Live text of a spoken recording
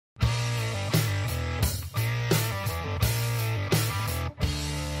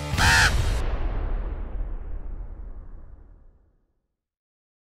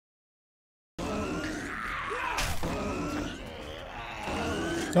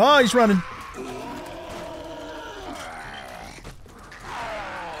Oh, he's running.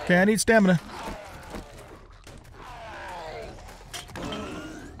 Okay, I need stamina.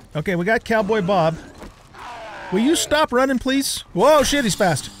 Okay, we got Cowboy Bob. Will you stop running, please? Whoa, shit, he's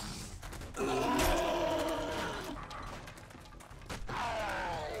fast.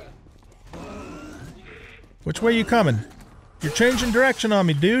 Which way you coming? You're changing direction on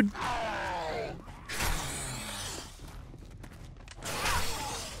me, dude.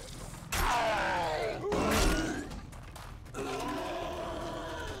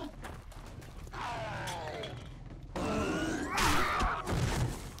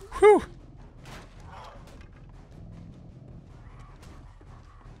 Whew.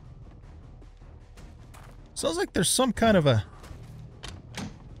 Sounds like there's some kind of a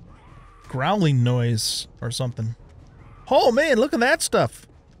growling noise or something. Oh man, look at that stuff.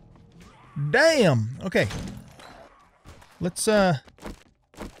 Damn. Okay. Let's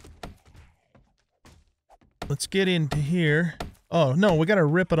get into here. Oh no, we gotta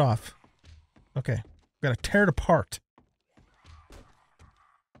rip it off. Okay. We gotta tear it apart.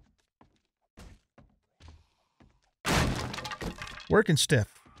 Working stiff.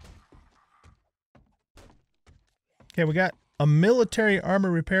 Okay, we got a military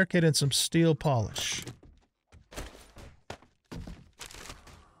armor repair kit and some steel polish.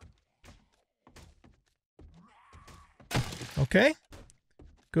 Okay.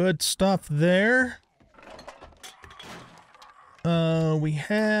 Good stuff there. We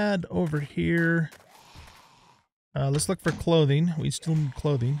had over here... let's look for clothing. We still need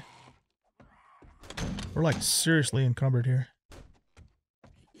clothing. We're like seriously encumbered here.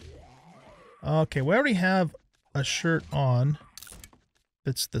 Okay, we already have a shirt on.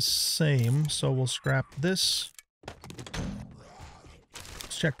 It's the same, so we'll scrap this.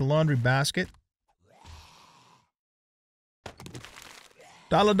 Let's check the laundry basket.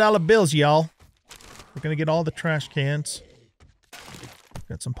 Dollar bills, y'all. We're gonna get all the trash cans.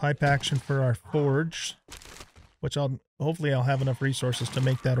 Got some pipe action for our forge, which hopefully I'll have enough resources to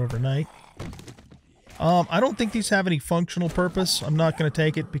make that overnight. I don't think these have any functional purpose. I'm not gonna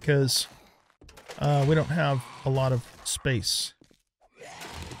take it because we don't have a lot of space.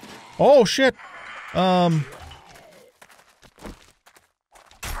 Oh shit!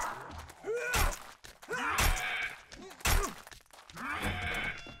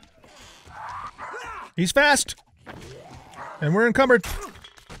 He's fast! And we're encumbered.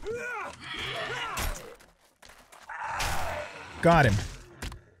 Got him.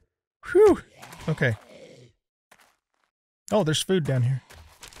 Whew! Okay. Oh, there's food down here.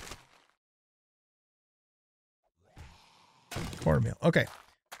 Cornmeal. Okay.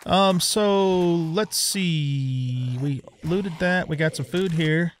 So let's see. We looted that. We got some food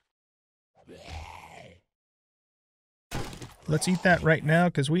here. Let's eat that right now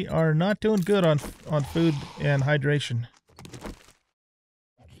because we are not doing good on food and hydration.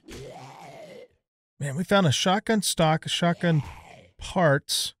 Man, we found a shotgun stock, a shotgun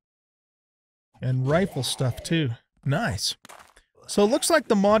parts, and rifle stuff too. Nice. So it looks like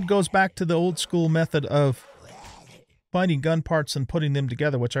the mod goes back to the old school method of finding gun parts and putting them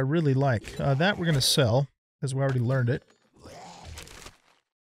together, which I really like. That we're going to sell, because we already learned it.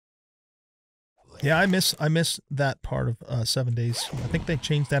 Yeah, I miss that part of 7 days. I think they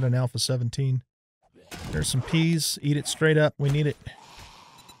changed that in Alpha 17. There's some peas. Eat it straight up. We need it.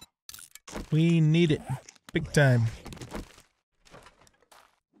 We need it. Big time.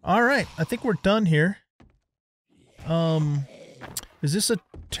 Alright, I think we're done here. Is this a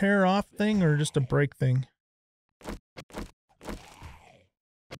tear off thing or just a break thing?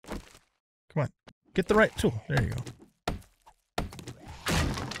 Come on. Get the right tool. There you go.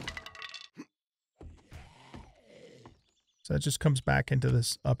 So that just comes back into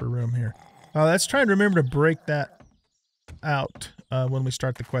this upper room here. Let's try and remember to break that out when we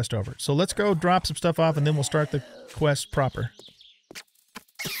start the quest over. So let's go drop some stuff off and then we'll start the quest proper.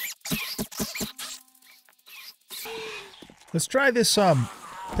 Let's try this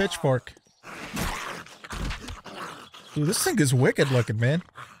pitchfork. Dude, this thing is wicked looking, man.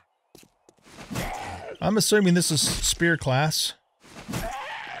 I'm assuming this is spear class.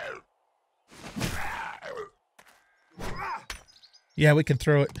 Yeah, we can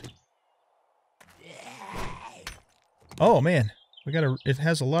throw it. Oh man, it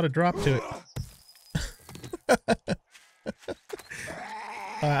has a lot of drop to it.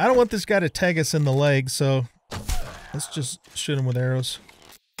 I don't want this guy to tag us in the leg, so let's just shoot him with arrows.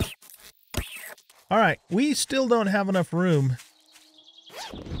 Alright, we still don't have enough room.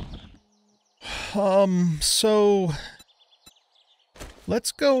 So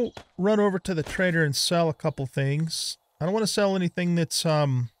let's go run over to the trader and sell a couple things. I don't want to sell anything that's,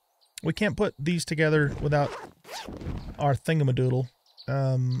 we can't put these together without our thingamadoodle.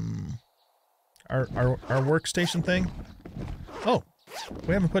 Our workstation thing. Oh,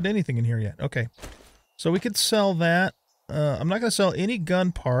 we haven't put anything in here yet. Okay. So we could sell that. I'm not going to sell any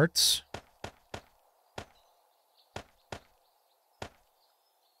gun parts.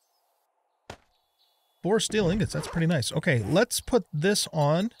 Four steel ingots. That's pretty nice. Okay, let's put this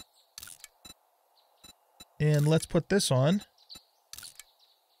on. And let's put this on.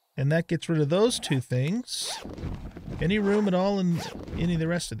 And that gets rid of those two things. Any room at all in any of the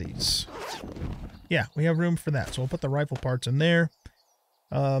rest of these? Yeah, we have room for that. So we'll put the rifle parts in there.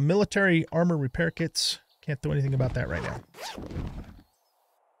 Military armor repair kits. Can't do anything about that right now.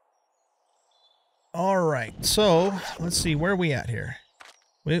 All right, so let's see. Where are we at here?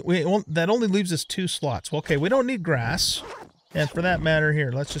 That only leaves us 2 slots. Well, okay, we don't need grass. And for that matter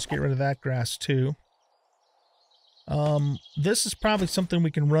here, let's just get rid of that grass too. This is probably something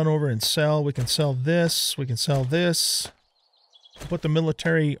we can run over and sell. We can sell this. We can sell this. Put the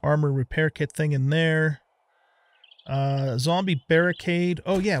military armor repair kit thing in there. Zombie barricade.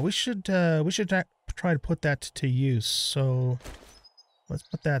 Oh yeah, we should try to put that to use. So let's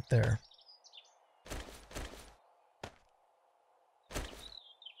put that there.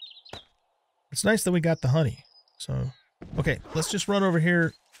 It's nice that we got the honey. So, okay, let's just run over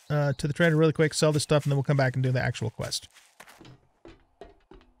here to the trader really quick, sell this stuff, and then we'll come back and do the actual quest.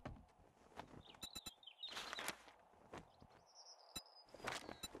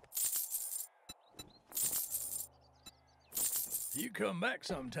 You come back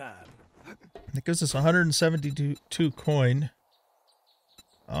sometime. It gives us 172 coin.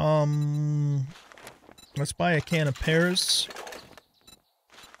 Let's buy a can of pears.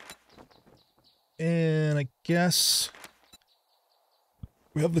 And I guess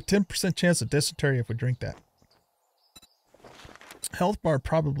we have the 10% chance of dysentery if we drink that. Health bar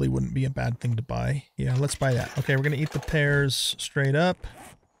probably wouldn't be a bad thing to buy. Yeah, let's buy that. Okay, we're going to eat the pears straight up.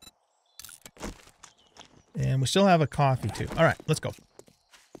 And we still have a coffee too. All right, let's go.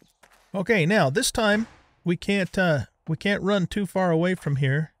 Okay, now this time we can't run too far away from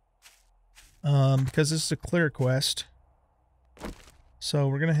here because this is a clear quest. So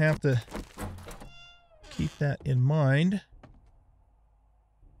we're going to have to keep that in mind.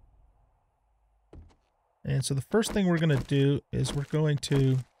 And so the first thing we're going to do is we're going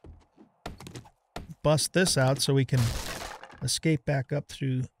to bust this out so we can escape back up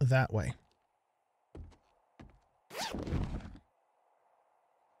through that way.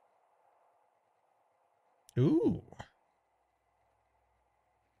 Ooh.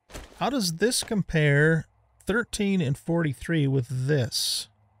 How does this compare 13 and 43 with this?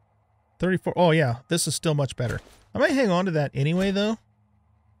 34. Oh, yeah. This is still much better. I might hang on to that anyway, though.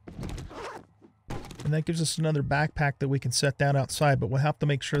 And that gives us another backpack that we can set down outside, but we'll have to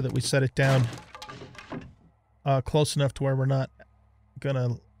make sure that we set it down close enough to where we're not going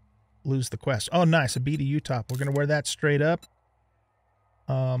to lose the quest. Oh, nice. A BDU top. We're going to wear that straight up.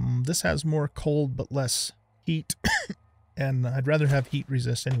 This has more cold but less heat. And I'd rather have heat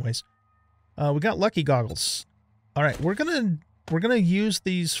resist anyways. We got lucky goggles. All right, we're gonna use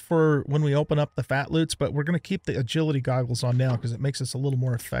these for when we open up the fat loots, but we're gonna keep the agility goggles on now because it makes us a little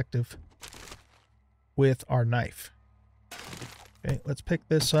more effective with our knife. Okay, let's pick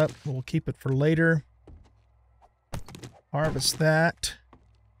this up. We'll keep it for later. Harvest that.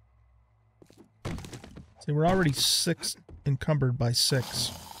 See, we're already 6 encumbered by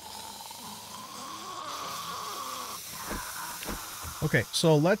 6. Okay,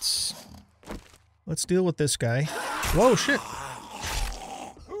 so let's deal with this guy. Whoa, shit.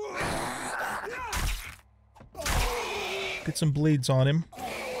 Get some bleeds on him.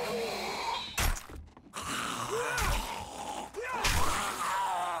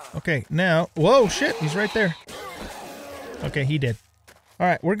 Okay, now, whoa, shit, he's right there. Okay, he did. All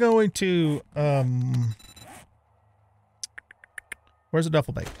right, we're going to, where's the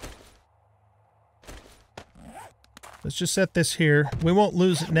duffel bag? Let's just set this here. We won't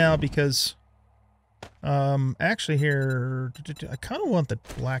lose it now because, actually here, I kind of want the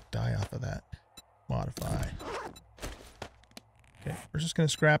black dye off of that. Modify. Okay, we're just going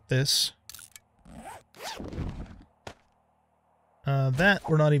to scrap this. That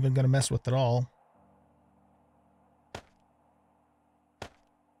we're not even going to mess with at all.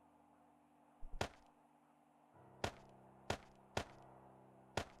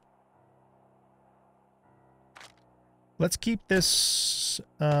 Let's keep this,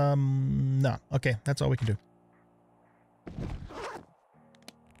 no. Okay, that's all we can do.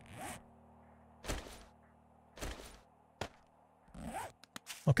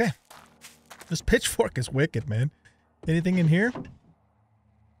 Okay. This pitchfork is wicked, man. Anything in here?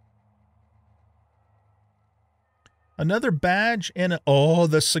 Another badge and oh,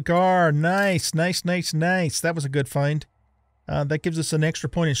 the cigar. Nice, nice, nice, nice. That was a good find. That gives us an extra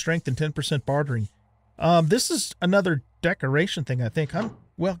point in strength and 10% bartering. This is another decoration thing, I think.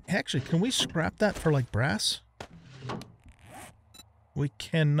 Well, actually, can we scrap that for, like, brass? We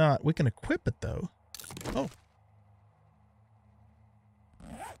cannot. We can equip it, though. Oh.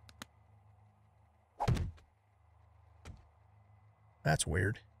 That's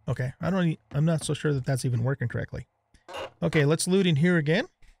weird. Okay, I'm not so sure that that's even working correctly. Okay, let's loot in here again.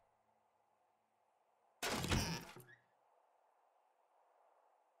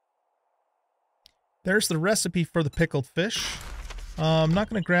 There's the recipe for the pickled fish. I'm not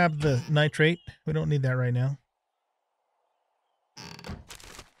going to grab the nitrate. We don't need that right now.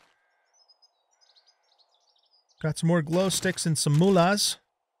 Got some more glow sticks and some moulahs.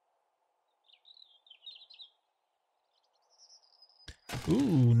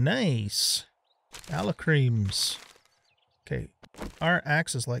 Ooh, nice. Alacreams. Okay, our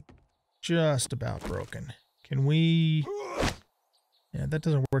axe is like just about broken. Can we... Yeah, that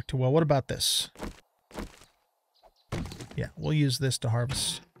doesn't work too well. What about this? Yeah, we'll use this to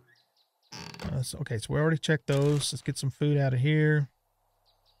harvest. Okay, so we already checked those. Let's get some food out of here.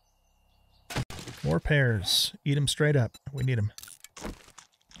 More pears. Eat them straight up. We need them.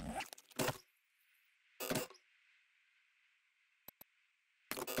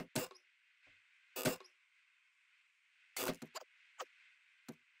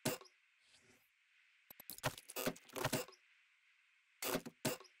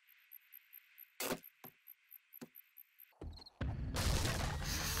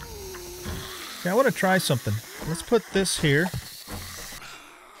 Okay, I want to try something. Let's put this here.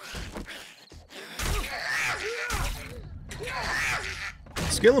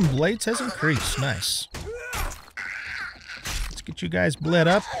 Skill and blades has increased. Nice. Let's get you guys bled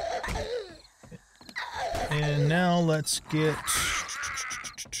up. And now let's get...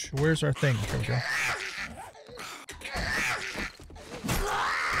 Where's our thing? Here we go.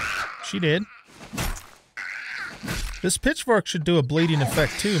 She did. This pitchfork should do a bleeding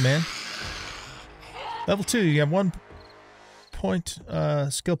effect too, man. Level 2, you have 1 point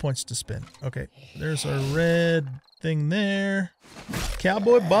skill points to spend. Okay, there's our red thing there.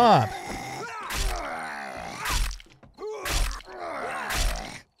 Cowboy Bob.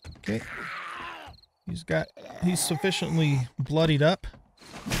 Okay. He's sufficiently bloodied up.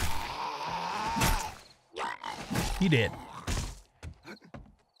 He did.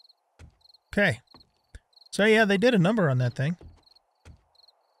 Okay. So yeah, they did a number on that thing.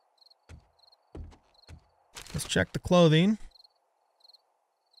 Let's check the clothing.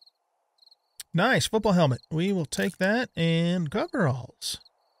 Nice, football helmet. We will take that and coveralls.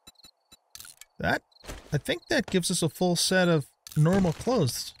 I think that gives us a full set of normal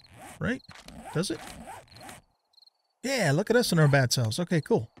clothes, right? Does it? Yeah, look at us in our bad selves. Okay,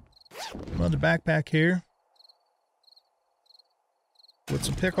 cool. Another backpack here. With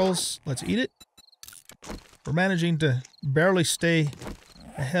some pickles. Let's eat it. We're managing to barely stay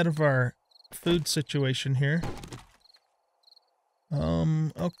ahead of our food situation here.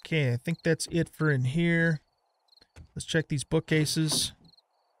 Okay, I think that's it for in here. Let's check these bookcases.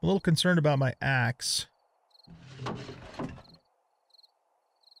 I'm a little concerned about my axe.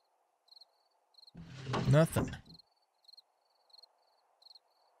 Nothing.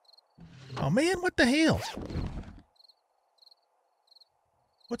 Oh man, what the hell?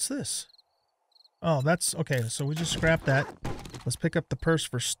 What's this? Oh, that's okay, so we just scrapped that. Let's pick up the purse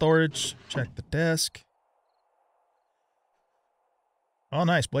for storage. Check the desk. Oh,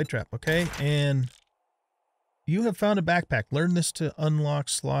 nice. Blade trap. Okay. And you have found a backpack. Learn this to unlock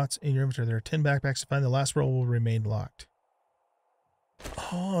slots in your inventory. There are 10 backpacks to find. The last row will remain locked.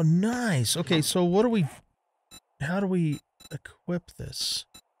 Oh, nice. Okay, so how do we equip this?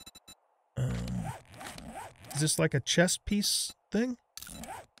 Is this like a chest piece thing?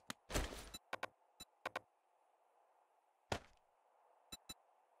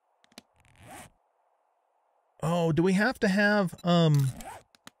 Oh, do we have to have, I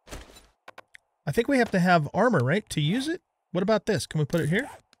think we have to have armor, right, to use it? What about this? Can we put it here?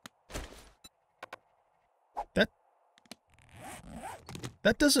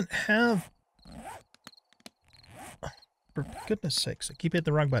 That doesn't have... For goodness sakes, I keep hitting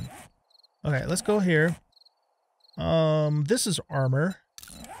the wrong button. Okay, let's go here. This is armor.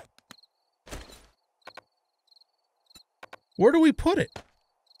 Where do we put it?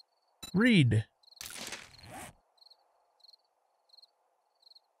 Read.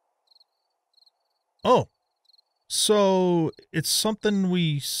 Oh, so it's something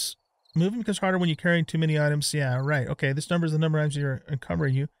we moving becomes harder when you're carrying too many items. Yeah, right. Okay, this number is the number of items that are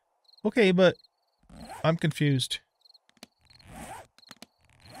encumbering you. Okay, but I'm confused.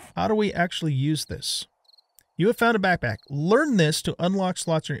 How do we actually use this? You have found a backpack. Learn this to unlock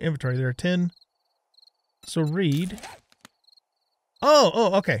slots in your inventory. There are 10. So read.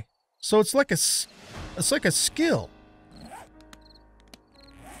 Oh, okay. So it's like a skill.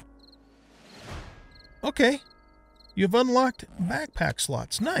 Okay. You've unlocked backpack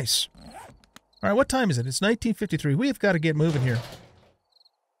slots. Nice. All right, what time is it? It's 19:53. We've got to get moving here.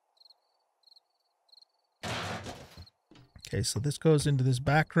 Okay, so this goes into this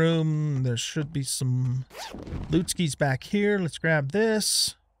back room. There should be some loot skis back here. Let's grab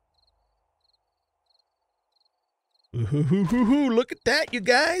this. Ooh, look at that, you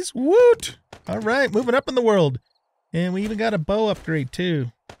guys. Woot! All right, moving up in the world. And we even got a bow upgrade,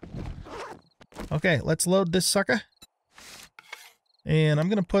 too. Okay, let's load this sucker. And I'm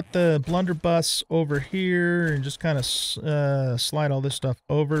going to put the blunderbuss over here and just kind of slide all this stuff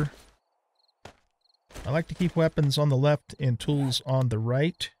over. I like to keep weapons on the left and tools on the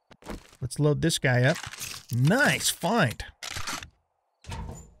right. Let's load this guy up. Nice find.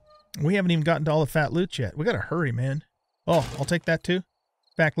 We haven't even gotten to all the fat loot yet. We got to hurry, man. Oh, I'll take that too.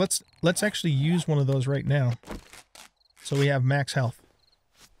 In fact, let's actually use one of those right now. So we have max health.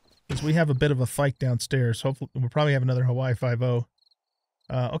 Because we have a bit of a fight downstairs. Hopefully, we'll probably have another Hawaii 5-0.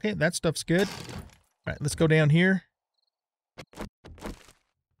 Okay, that stuff's good. All right, let's go down here.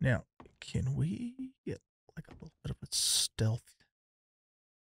 Now, can we get like a little bit of a stealth?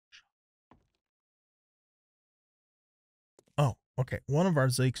 Oh, okay. One of our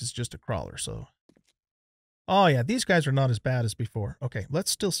Zeeks is just a crawler, so... Oh, yeah, these guys are not as bad as before. Okay,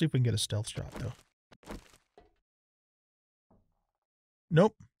 let's still see if we can get a stealth shot, though.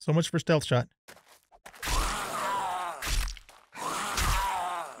 Nope. So much for stealth shot.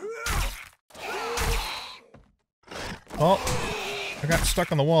 Oh, I got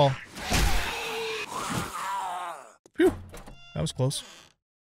stuck on the wall. Phew, that was close.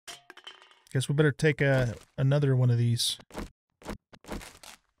 Guess we better take another one of these.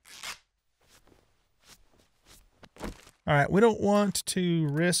 All right, we don't want to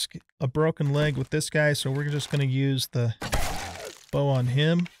risk a broken leg with this guy, so we're just going to use the bow on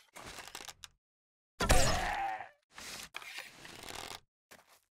him.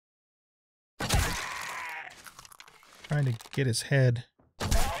 Trying to get his head.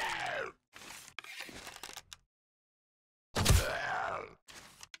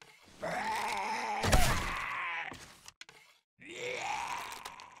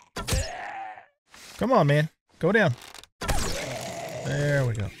 Come on, man. Go down. There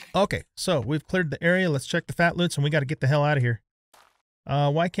we go. Okay, so we've cleared the area. Let's check the fat loots, and we got to get the hell out of here.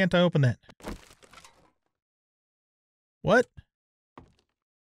 Why can't I open that? What?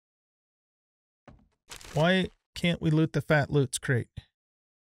 Why can't we loot the fat loots crate?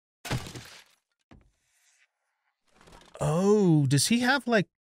 Oh, does he have like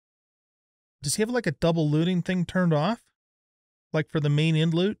a double looting thing turned off? Like for the main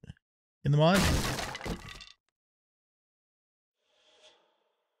end loot in the mod?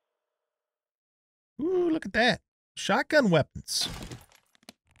 Ooh, look at that. Shotgun weapons.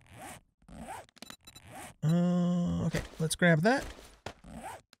 Okay, let's grab that.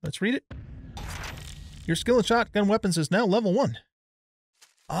 Let's read it. Your skill in shotgun weapons is now level 1.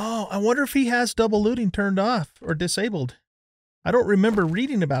 Oh, I wonder if he has double looting turned off or disabled. I don't remember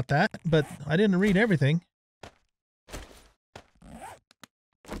reading about that, but I didn't read everything.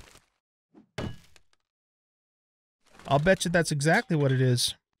 I'll bet you that's exactly what it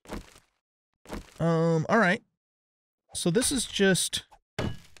is. All right. So this is just a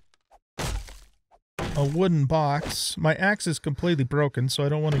wooden box. My axe is completely broken, so I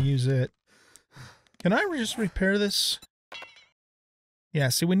don't want to use it. Can I just repair this? Yeah,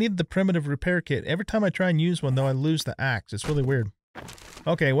 see, we need the primitive repair kit. Every time I try and use one, though, I lose the axe. It's really weird.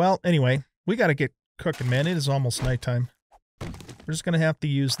 Okay, well, anyway, we got to get cooking, man. It is almost nighttime. We're just going to have to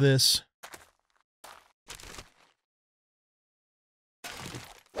use this.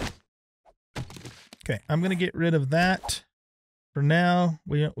 Okay, I'm going to get rid of that. For now,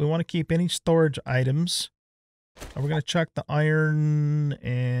 we want to keep any storage items. We're going to chuck the iron,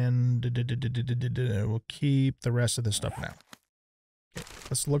 and we'll keep the rest of this stuff now. Okay,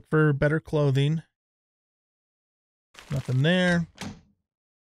 let's look for better clothing. Nothing there.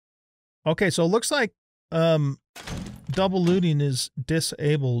 Okay, so it looks like double looting is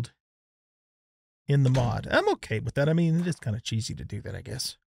disabled in the mod. I'm okay with that. I mean, it is kind of cheesy to do that, I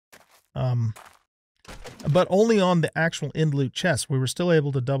guess. But only on the actual end loot chest. We were still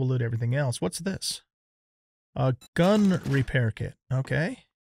able to double loot everything else. What's this? A gun repair kit. Okay.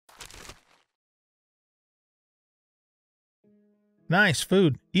 Nice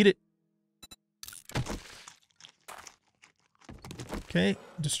food. Eat it. Okay,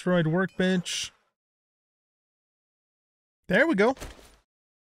 destroyed workbench. There we go.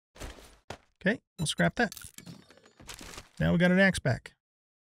 Okay, we'll scrap that. Now we got an axe back.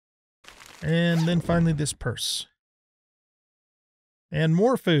 And then finally this purse. And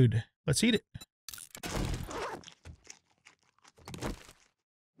more food. Let's eat it.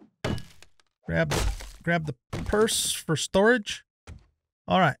 Grab the purse for storage.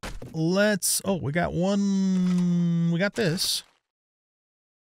 All right, let's... Oh, we got one... We got this.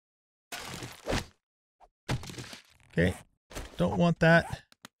 Okay, don't want that.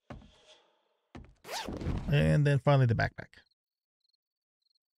 And then finally the backpack.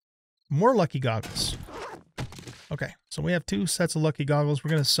 More lucky goggles. Okay, so we have 2 sets of lucky goggles. We're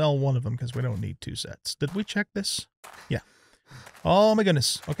going to sell one of them because we don't need 2 sets. Did we check this? Yeah. Oh my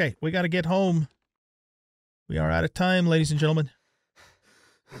goodness. Okay, we got to get home. We are out of time, ladies and gentlemen.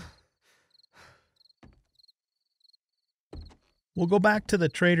 We'll go back to the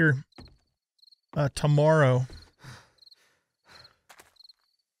trader tomorrow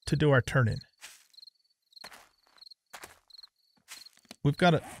to do our turn-in. We've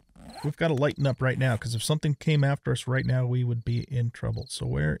got to lighten up right now, because if something came after us right now, we would be in trouble. So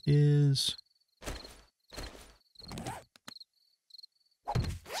where is...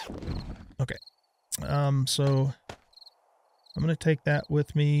 Okay. So I'm going to take that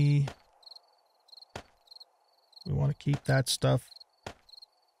with me. We want to keep that stuff.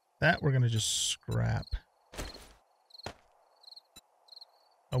 That we're going to just scrap.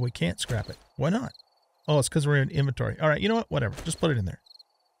 Oh, we can't scrap it. Why not? Oh, it's because we're in inventory. All right, you know what? Whatever. Just put it in there.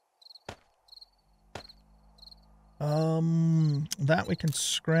 That we can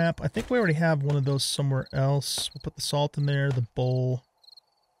scrap. I think we already have one of those somewhere else. We'll put the salt in there, the bowl,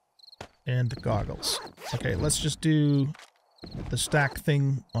 and the goggles. Okay, let's just do the stack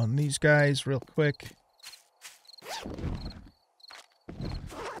thing on these guys real quick.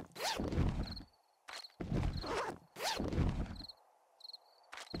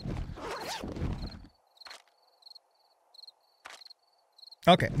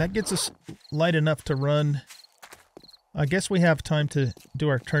 Okay, that gets us light enough to run. I guess we have time to do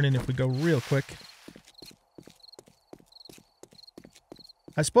our turn-in if we go real quick.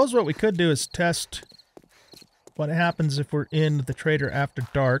 I suppose what we could do is test what happens if we're in the trader after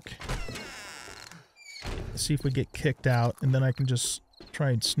dark. See if we get kicked out, and then I can just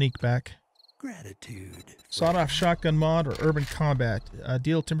try and sneak back. Gratitude. Sawed-off shotgun mod or urban combat.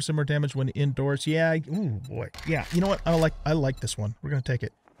 Deal 10% more damage when indoors. Yeah, ooh boy. Yeah, you know what? I like this one. We're going to take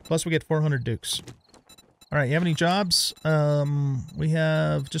it. Plus we get 400 dukes. All right, you have any jobs? We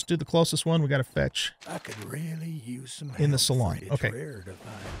have... Just do the closest one. We got to fetch. I could really use some help in the salon. for Okay. it's rare to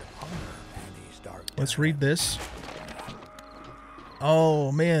find honor in these dark Let's times. read this.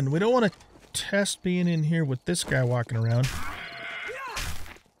 Oh, man. We don't want to test being in here with this guy walking around.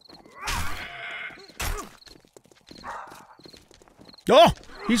 Oh!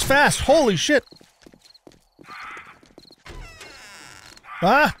 He's fast! Holy shit!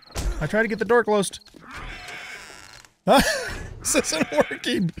 Ah! I tried to get the door closed. Ah! This isn't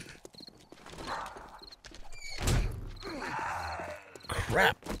working!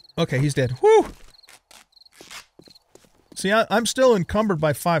 Crap. Okay, he's dead. Whew! See, I'm still encumbered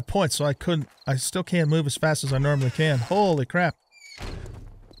by 5 points, so I still can't move as fast as I normally can. Holy crap.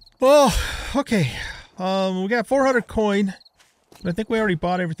 Oh, okay. We got 400 coin. But I think we already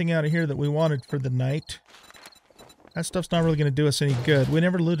bought everything out of here that we wanted for the night. That stuff's not really going to do us any good. We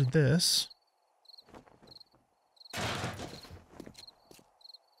never looted this.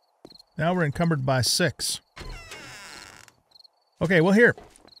 Now we're encumbered by 6. Okay, well here.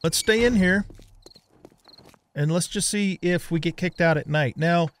 Let's stay in here. And let's just see if we get kicked out at night.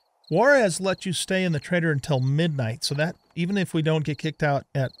 Now, Juarez let you stay in the trader until midnight. So that, even if we don't get kicked out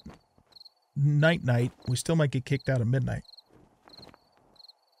at night, we still might get kicked out at midnight.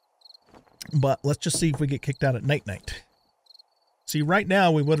 But let's just see if we get kicked out at night. See, right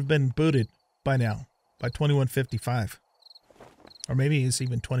now we would have been booted by now, by 2155. Or maybe it's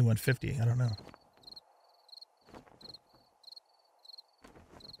even 2150, I don't know.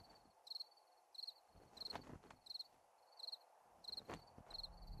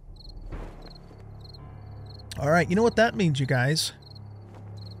 Alright, you know what that means, you guys?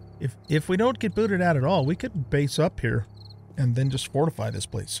 If we don't get booted out at all, we could base up here and then just fortify this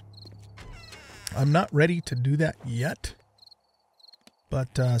place. I'm not ready to do that yet,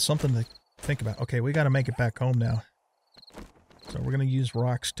 but something to think about. Okay, we got to make it back home now. So we're going to use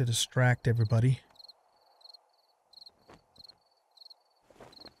rocks to distract everybody.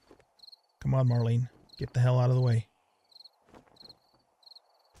 Come on, Marlene. Get the hell out of the way.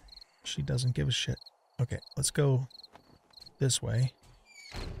 She doesn't give a shit. Okay, let's go this way.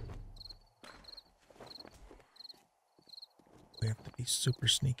 We have to be super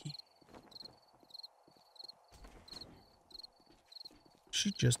sneaky.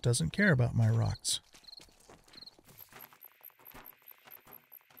 She just doesn't care about my rocks.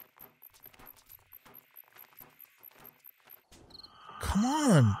 Come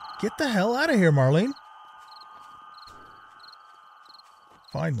on, get the hell out of here, Marlene.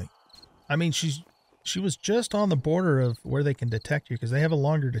 Finally. I mean, she was just on the border of where they can detect you because they have a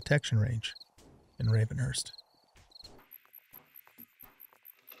longer detection range in Ravenhearst.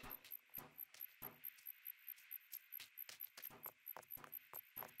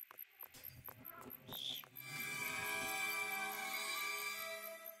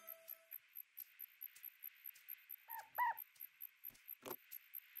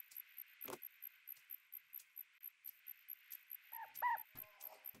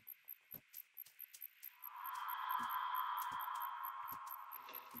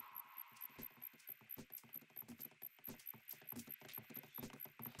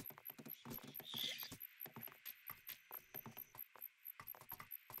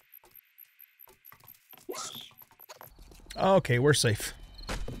 Okay, we're safe.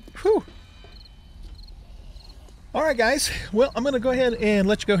 Whew. All right, guys. Well, I'm going to go ahead and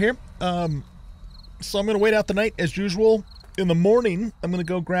let you go here. So I'm going to wait out the night as usual. In the morning, I'm going to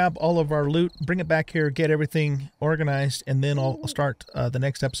go grab all of our loot, bring it back here, get everything organized, and then I'll start the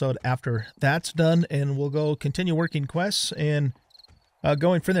next episode after that's done, and we'll go continue working quests and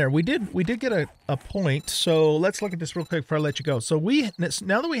going from there. We did get a point, so let's look at this real quick before I let you go. So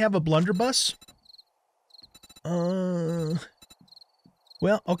now that we have a blunderbuss, well,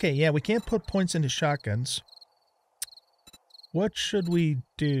 okay, yeah, we can't put points into shotguns. What should we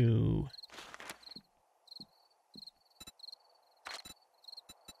do?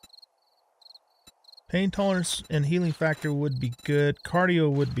 Pain tolerance and healing factor would be good.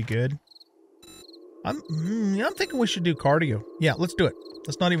 Cardio would be good. I'm thinking we should do cardio. Yeah, let's do it.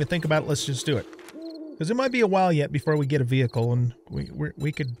 Let's not even think about it. Let's just do it. Because it might be a while yet before we get a vehicle, and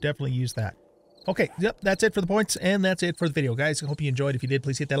we could definitely use that. Okay, yep, that's it for the points, and that's it for the video, guys. I hope you enjoyed. If you did,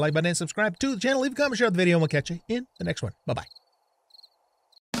 please hit that like button and subscribe to the channel. Leave a comment, share the video, and we'll catch you in the next one. Bye-bye.